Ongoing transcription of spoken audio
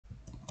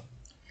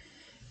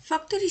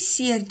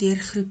Faktoriseer deur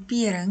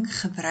groepering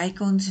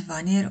gebruik ons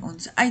wanneer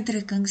ons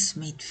uitdrukkings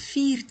met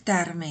 4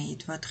 terme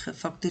het wat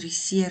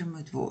gefaktoriseer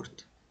moet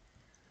word.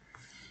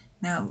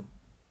 Nou,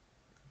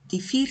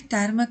 die 4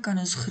 terme kan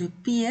ons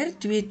groepeer,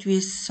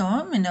 2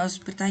 saam, en daar is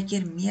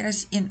partykeer meer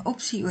as een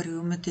opsie oor hoe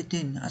om dit te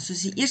doen. As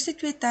ons die eerste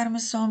 2 terme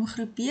saam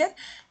groepeer,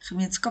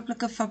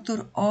 gemeenskaplike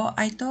faktor A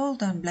uithaal,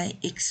 dan bly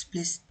x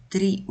plus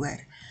 3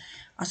 oor.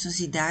 As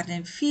ons die derde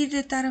en vierde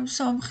term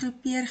saam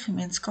groepeer,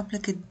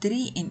 gemeenskaplike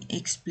 3 en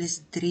x plus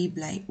 3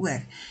 bly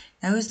oor.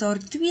 Nou is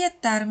daar 2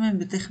 terme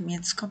met 'n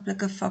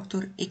gemeenskaplike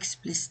faktor x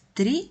plus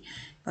 3,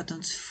 wat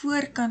ons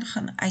voor kan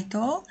gaan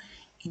uithaal,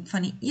 en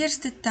van die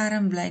eerste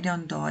term bly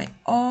dan daai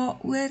a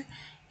oor,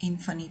 en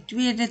van die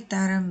tweede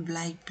term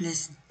bly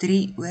plus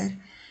 3 oor,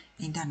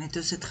 en dan het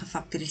ons dit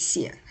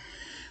gefaktoriseer.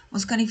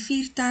 Ons kan die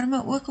 4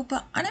 terme ook op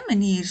 'n ander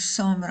manier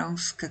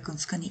saamrangskik.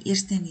 Ons kan die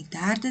eerste en die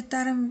derde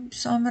term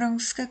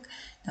saamrangskik,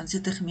 dan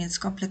sit 'n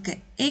gemeenskaplike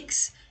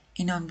x,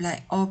 en dan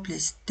bly a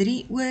plus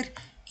 3 oor,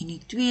 en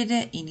die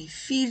tweede en die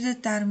vierde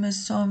terme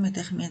saam met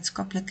 'n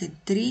gemeenskaplike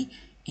 3,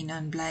 en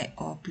dan bly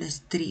a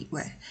plus 3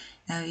 oor.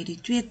 Nou het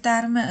die 2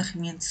 terme 'n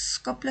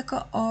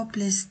gemeenskaplike a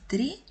plus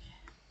 3,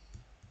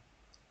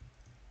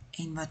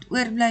 en wat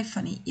oorbly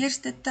van die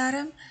eerste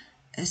term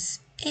is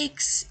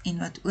x, en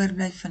wat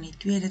oorbly van die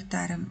tweede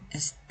term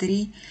is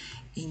 3,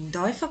 en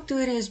daai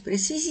faktore is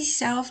presies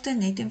dieselfde,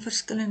 net in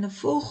verskillende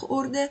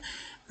volgorde,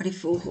 maar die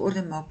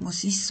volgorde maak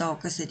mos nie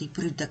saak as dit die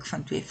produk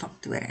van 2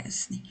 faktore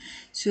is nie.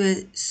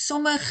 So,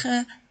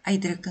 sommige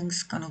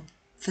uitdrukkings kan op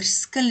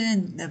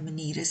verskillende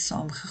maniere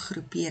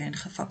saamgegroepeer en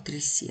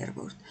gefaktoriseer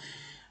word.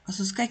 As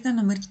ons kyk na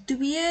nommer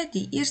 2,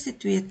 die eerste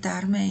 2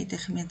 terme het 'n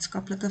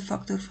gemeenskaplike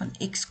faktor van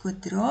x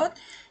kwadraat,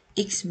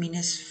 x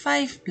minus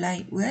 5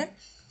 bly oor.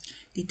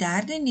 Die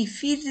derde en die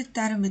vierde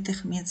term met 'n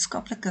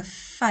gemeenskaplike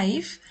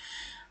 5,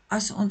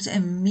 as ons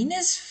 'n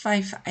minus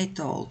 5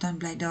 uithaal, dan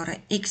bly daar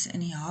 'n x in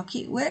die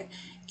hakie oor,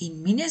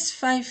 en minus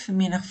 5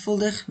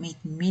 vermenigvuldig met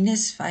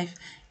minus 5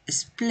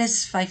 is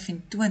plus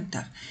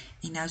 25,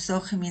 en nou is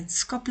daar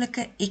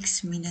gemeenskaplike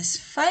x minus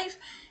 5,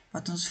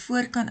 wat ons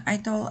voor kan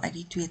uithaal uit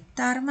die 2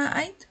 terme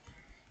uit.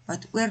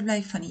 Wat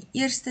oorbly van die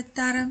eerste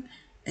term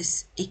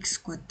is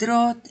x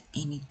kwadraat,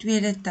 en die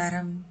tweede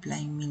term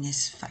bly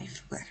minus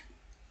 5 oor.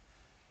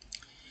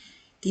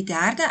 Die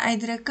derde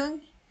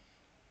uitdrukking,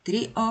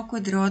 3a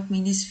kwadraat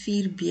minus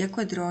 4b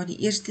kwadraat, die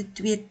eerste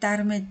 2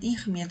 terme het nie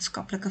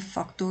gemeenskaplike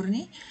faktor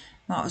nie,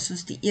 maar as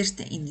ons die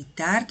eerste en die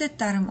derde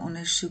term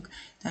ondersoek,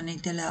 dan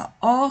het hulle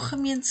 'n a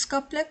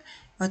gemeenskaplik,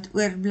 wat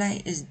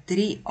oorbly is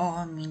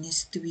 3a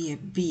minus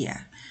 2b.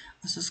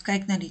 As ons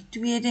kyk na die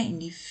tweede en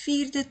die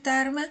vierde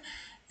terme,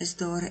 is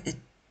daar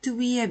 'n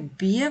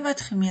 2b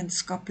wat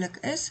gemeenskaplik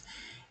is,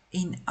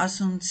 en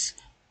as ons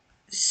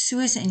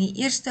soos in die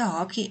eerste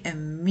hakie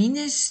 'n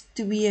minus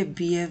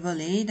 2b wil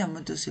hê, dan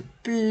moet ons 'n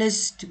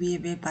plus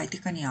 2b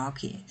buitekant die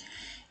hakie hê.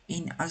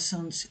 En as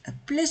ons 'n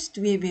plus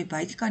 2b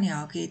buitekant die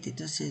hakie het,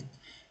 het ons dit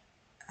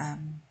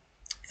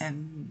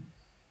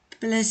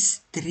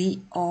plus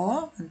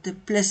 3a, want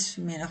 'n plus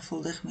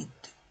vermenigvuldig met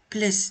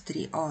plus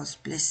 3a is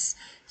plus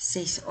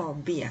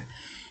 6ab.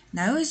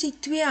 Nou is die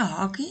 2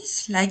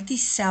 hakies, lyk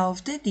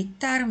dieselfde, die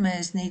terme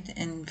is net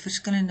in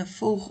verskillende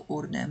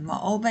volgorde, maar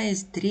albei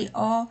is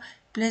 3a,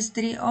 plus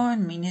 3a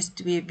en minus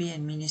 2b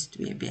en minus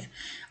 2b.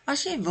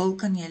 As jy wil,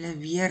 kan jy hulle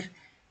weer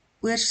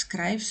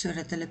oorskryf,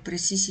 sodat hulle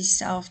presies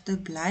dieselfde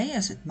bly,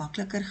 as dit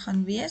makliker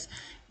gaan wees,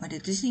 maar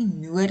dit is nie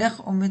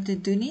nodig om dit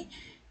te doen nie.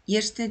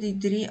 Eerste die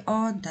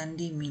 3a, dan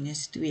die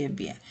minus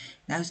 2b.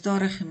 Nou is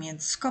daar 'n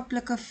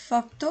gemeenskaplike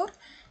faktor,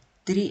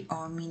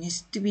 3a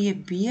minus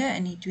 2b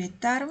in die 2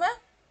 terme.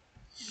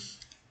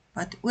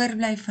 Wat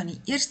oorbly van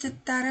die eerste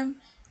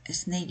term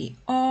is net die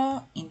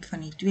a, en van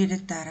die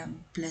tweede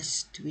term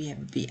plus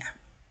 2b.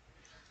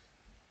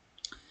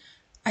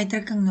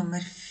 Uitdrukking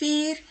nommer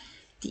 4,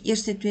 die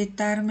eerste 2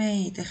 terme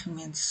het 'n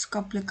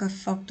gemeenskaplike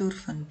faktor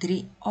van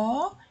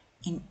 3a,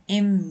 en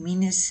m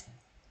minus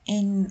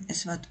n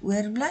is wat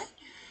oorbly.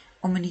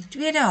 Om in die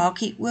tweede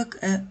hakie ook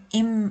 'n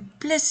m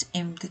plus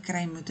m te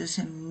kry, moet ons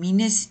 'n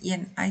minus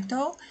 1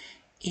 uithaal,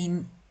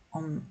 en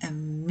om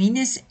 'n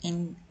minus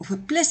n of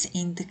 'n plus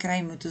n te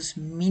kry, moet ons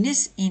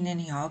minus n in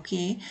die hakie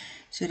hê,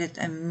 sodat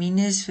 'n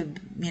minus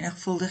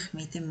vermenigvuldig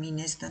met 'n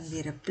minus dan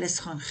weer 'n plus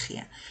gaan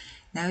gee.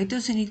 Nou het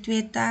ons in die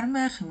 2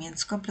 terme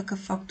gemeenskaplike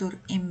faktor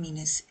m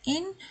minus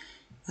n,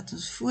 wat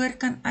ons voor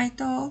kan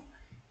uithaal,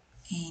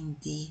 en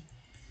die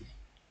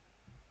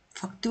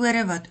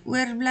faktore wat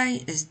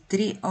oorbly is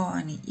 3a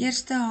in die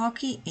eerste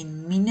hakie,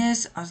 en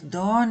minus, as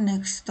daar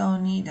niks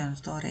staan nie, dan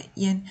is daar 'n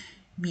 1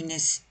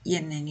 minus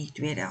 1 in die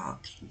tweede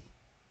hakie.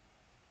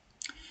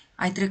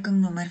 Uitdrukking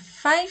nommer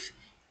 5,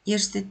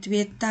 eerste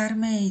 2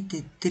 terme het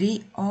 'n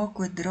 3a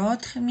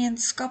kwadraat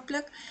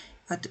gemeenskaplik,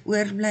 wat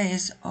oorbly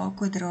is a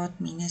kwadraat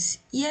minus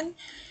 1,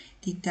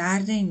 die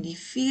derde en die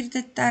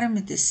vierde term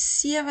het 'n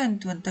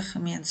 27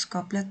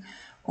 gemeenskaplik,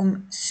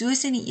 om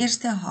soos in die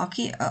eerste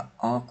hakie 'n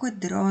a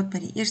kwadraat by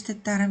die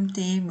eerste term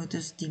te hê, moet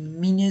ons die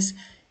minus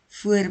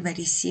voor by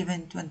die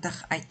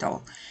 27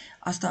 uithaal.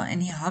 As daar in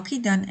die hakkie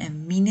dan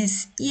 'n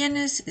minus 1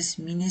 is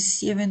minus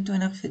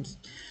 27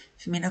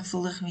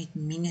 vermenigvuldig met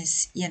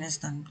minus 1 is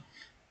dan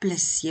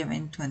plus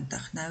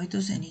 27. Nou het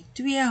ons in die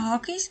twee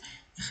hakies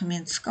die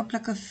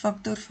gemeenskaplike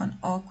faktor van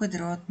a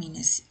kwadraat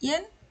minus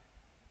 1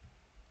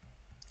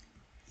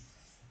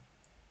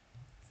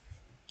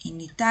 en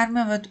die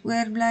terme wat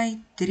oorbly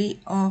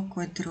 3a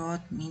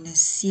kwadraat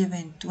minus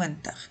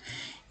 27.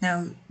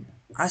 Nou,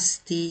 as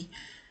die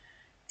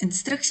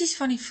instruksies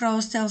van die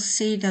vraestel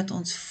sê dat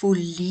ons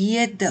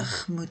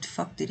volledig moet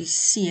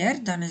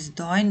faktoriseer, dan is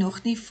daai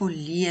nog nie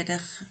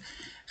volledig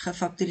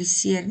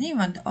gefaktoriseer nie,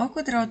 want a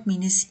kwadraat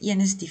minus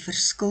 1 is die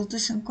verskil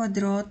tussen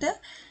kwadrate,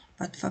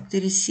 wat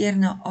faktoriseer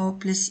na a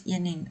plus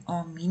 1 en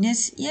a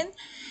minus 1.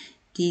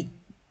 Die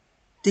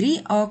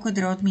 3a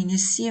kwadraat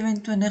minus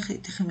 27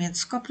 het die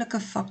gemeenskaplike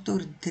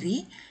faktor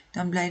 3,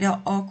 dan bly daar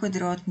a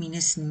kwadraat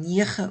minus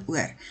 9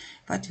 oor,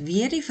 wat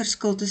weer die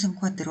verskil tussen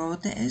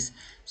kwadrate is,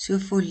 so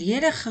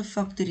volledig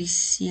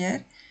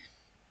gefaktoriseer,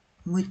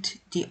 moet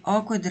die a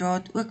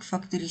kwadraat ook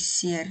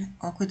faktoriseer,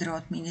 a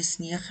kwadraat minus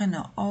 9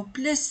 na a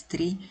plus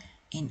 3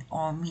 en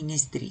a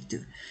minus 3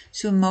 toe.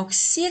 So maak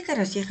seker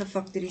as jy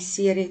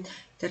gefaktoriseer het,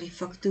 dat die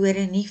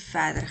faktore nie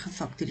verder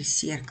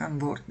gefaktoriseer kan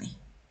word nie.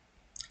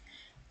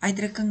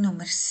 Uitdrukking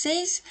nommer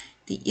 6,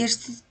 die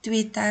eerste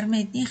twee terme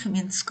het nie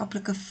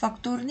gemeenskaplike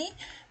faktor nie,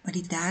 maar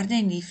die derde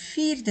en die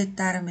vierde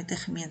term het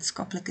 'n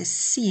gemeenskaplike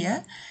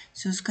C,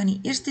 so ons kan die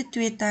eerste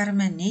twee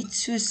terme net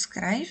so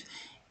skryf,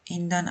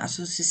 en dan as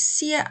ons 'n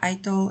C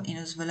uithaal en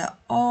ons wil 'n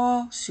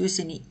A soos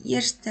in die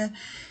eerste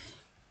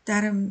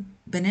term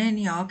binne in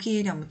die hakie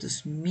het, dan moet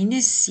ons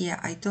minus C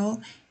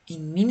uithaal,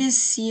 en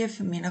minus C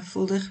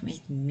vermenigvuldig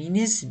met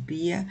minus B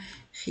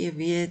gee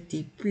weer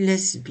die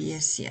plus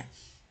BC.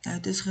 Nou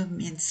het ons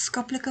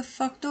gemeenskaplike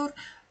faktor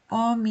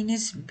A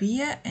minus B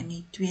in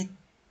die twee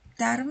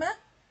terme,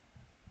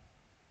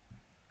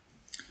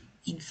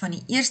 en van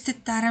die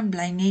eerste term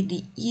bly net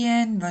die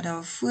 1 wat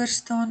daar voor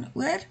staan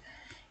oor,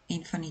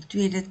 en van die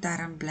tweede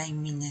term bly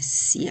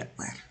minus C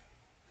oor.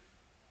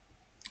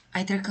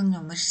 Uitdrukking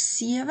nommer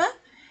 7,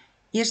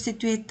 eerste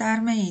twee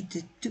terme het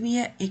 'n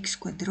 2x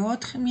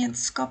kwadraat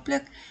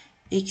gemeenskaplik,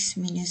 x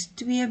minus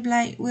 2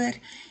 bly oor,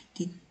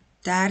 die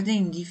derde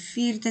en die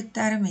vierde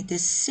term het 'n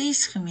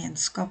 6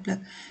 gemeenskaplik,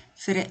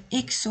 vir 'n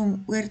x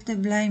om oor te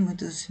bly,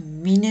 moet ons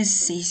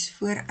minus 6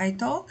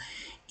 vooruithaal,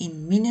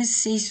 en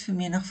minus 6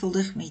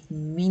 vermenigvuldig met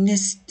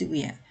minus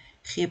 2,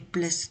 gee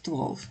plus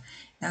 12.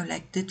 Nou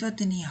lyk dit wat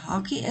in die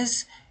hakie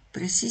is,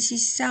 presies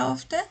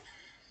dieselfde,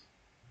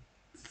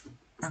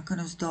 dan kan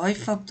ons daai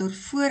faktor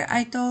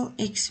vooruithaal,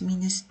 x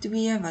minus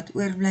 2, wat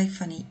oorbly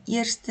van die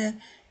eerste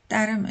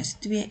term is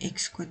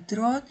 2x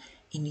kwadraat,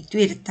 en die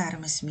tweede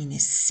term is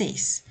minus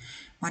 6.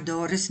 Maar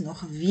daar is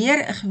nog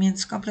weer 'n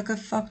gemeenskaplike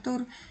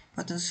faktor,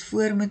 wat ons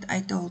voor moet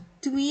uithaal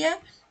 2,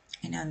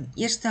 en dan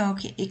eerste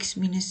hakie x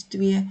minus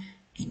 2,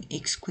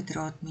 en x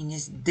kwadraat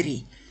minus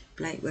 3,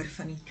 bly oor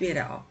van die tweede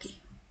hakie.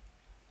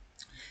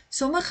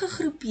 Sommige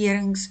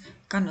groeperings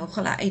kan nog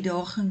 'n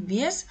uitdaging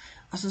wees.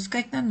 As ons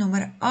kyk na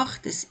nommer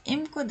 8, is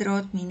m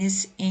kwadraat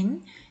minus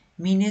n,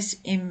 minus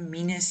m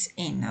minus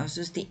n. Nou as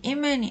ons die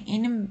m en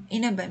die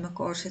n by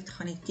mekaar sit,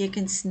 gaan die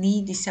tekens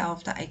nie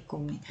dieselfde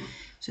uitkom nie.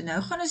 So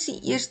nou gaan ons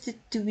die eerste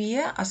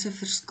twee as 'n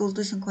verskil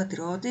tussen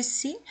kwadrate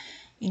sien,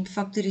 en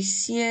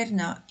faktoriseer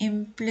na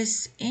m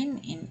plus n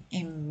en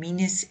m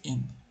minus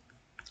n.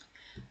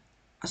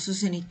 As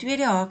ons in die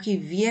tweede hakie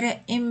weer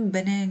 'n m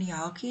binne in die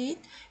hakie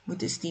het,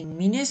 moet ons die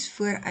minus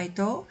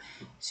vooruithaal,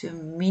 so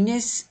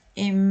minus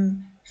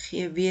m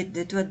gee weer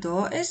dit wat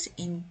daar is,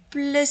 en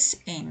plus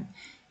n,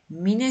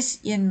 minus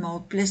 1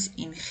 maal plus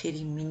n gee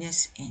die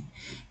minus n.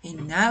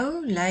 En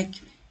nou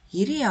lyk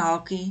hierdie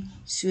hakie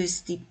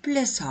soos die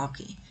plus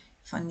hakie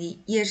van die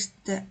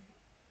eerste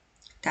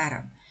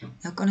term.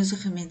 Nou kan ons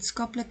 'n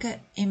gemeenskaplike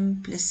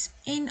m plus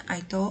n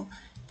uithaal,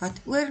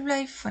 wat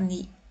oorbly van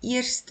die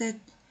eerste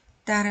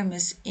term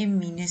is m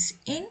minus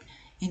n,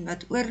 en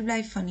wat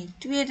oorbly van die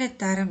tweede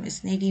term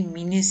is net die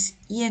minus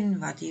 1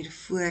 wat hier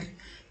voor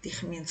die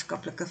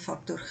gemeenskaplike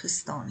faktor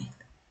gestaan het.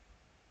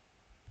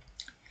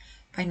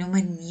 By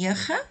nommer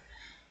 9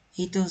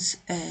 het ons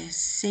 'n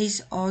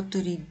 6a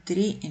tot die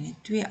 3 en 'n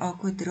 2a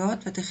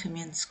kwadraat wat 'n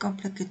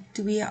gemeenskaplike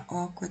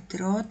 2a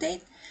kwadraat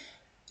het.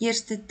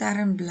 Eerste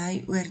term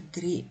bly oor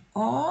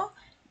 3a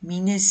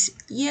minus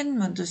 1,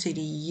 want ons het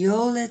die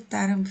hele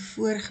term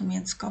voor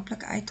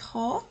gemeenskaplik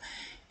uitgehaal.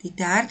 Die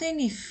derde en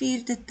die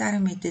vierde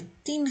term het 'n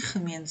 10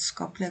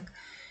 gemeenskaplik.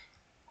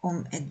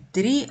 Om 'n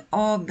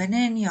 3a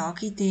binne in die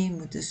hakie te hê,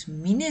 moet ons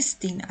minus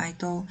 10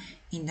 uithaal,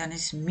 en dan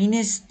is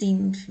minus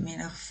 10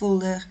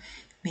 vermenigvuldig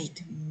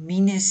met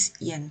minus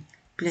 1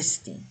 plus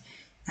 10.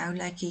 Nou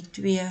lyk die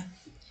twee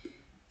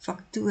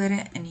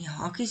faktore in die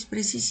hakies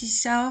presies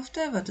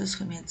dieselfde, wat ons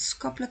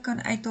gemeenskaplik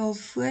kan uithaal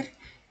voor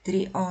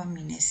 3a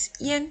minus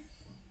 1,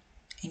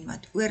 en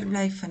wat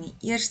oorbly van die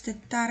eerste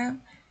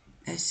term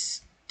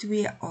is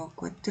 2a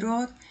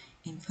kwadraat,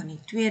 en van die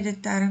tweede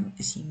term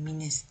is die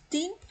minus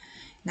 10.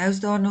 Nou is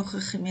daar nog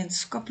 'n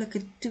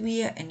gemeenskaplike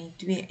 2 in die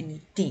 2 en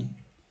die 10.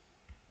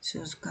 So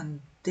ons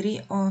kan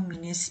 3a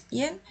minus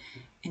 1,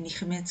 en die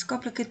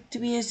gemeenskaplike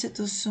 2 sit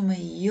ons sommer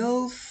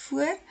heel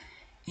voor,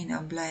 en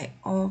dan bly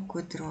a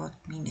kwadraat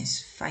minus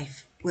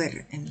 5 oor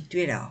in die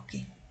tweede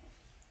hakie.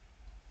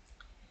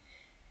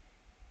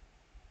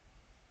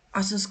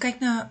 As ons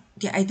kyk na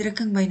die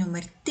uitdrukking by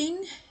nommer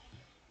 10,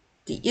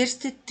 die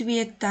eerste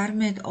 2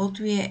 terme het al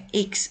twee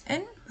x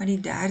in, maar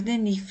die derde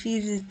en die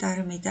vierde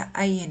term het 'n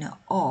y en 'n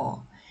a.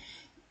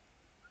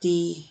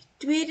 Die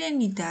tweede en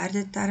die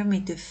derde term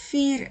het 'n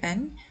 4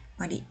 in,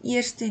 maar die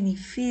eerste en die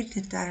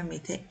vierde term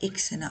het 'n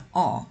x en 'n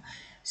a.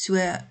 So,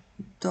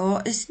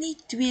 daar is nie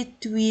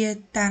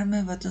twee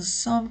terme wat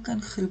ons saam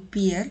kan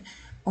groepeer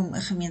om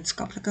 'n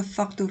gemeenskaplike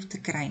faktor te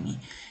kry nie.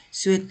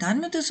 So, dan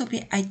moet ons op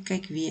die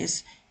uitkyk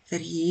wees vir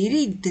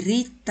hierdie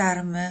 3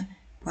 terme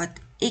wat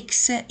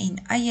x'e en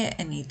y'e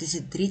in het. Dis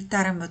 'n 3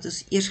 term wat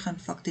ons eers gaan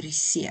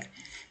faktoriseer.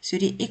 So,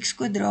 die x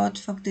kwadraat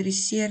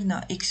faktoriseer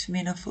na x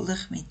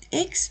vermenigvuldig met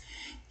x,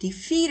 die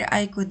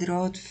 4y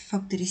kwadraat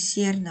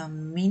faktoriseer na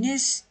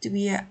minus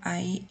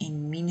 2y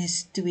en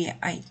minus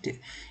 2y toe.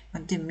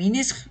 Want 'n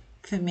minus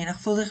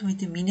vermenigvuldig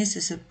met 'n minus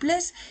is 'n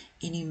plus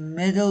en die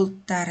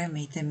middelterm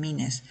met 'n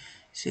minus.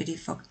 So die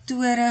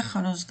faktore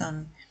gaan ons dan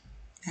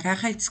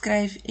reguit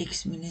skryf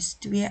x minus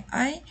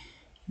 2y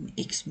en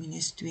x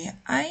minus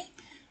 2y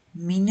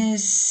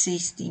minus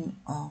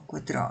 16a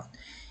kwadraat.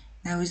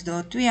 Nou is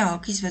daar twee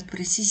hakies wat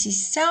presies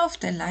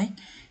dieselfde lyk,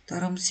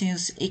 daarom sê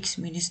ons x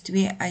minus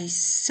 2y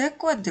se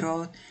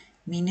kwadraat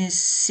minus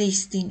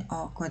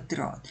 16a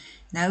kwadraat.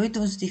 Nou het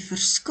ons die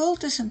verskil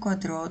tussen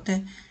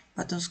kwadrate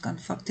wat ons kan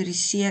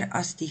faktoriseer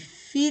as die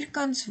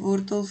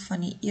vierkantswortel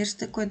van die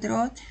eerste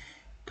kwadraat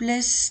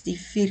plus die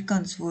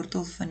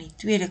vierkantswortel van die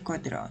tweede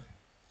kwadraat.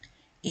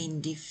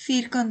 En die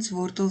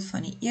vierkantswortel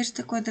van die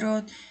eerste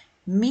kwadraat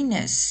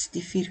minus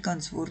die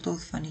vierkantswortel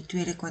van die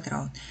tweede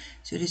kwadraat.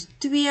 So dis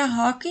twee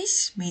hakies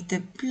met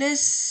 'n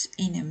plus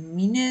en 'n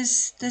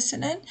minus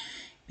tussenin,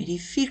 met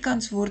die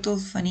vierkantswortel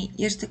van die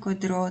eerste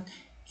kwadraat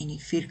en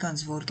die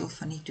vierkantswortel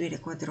van die tweede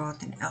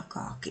kwadraat in elke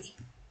hakie.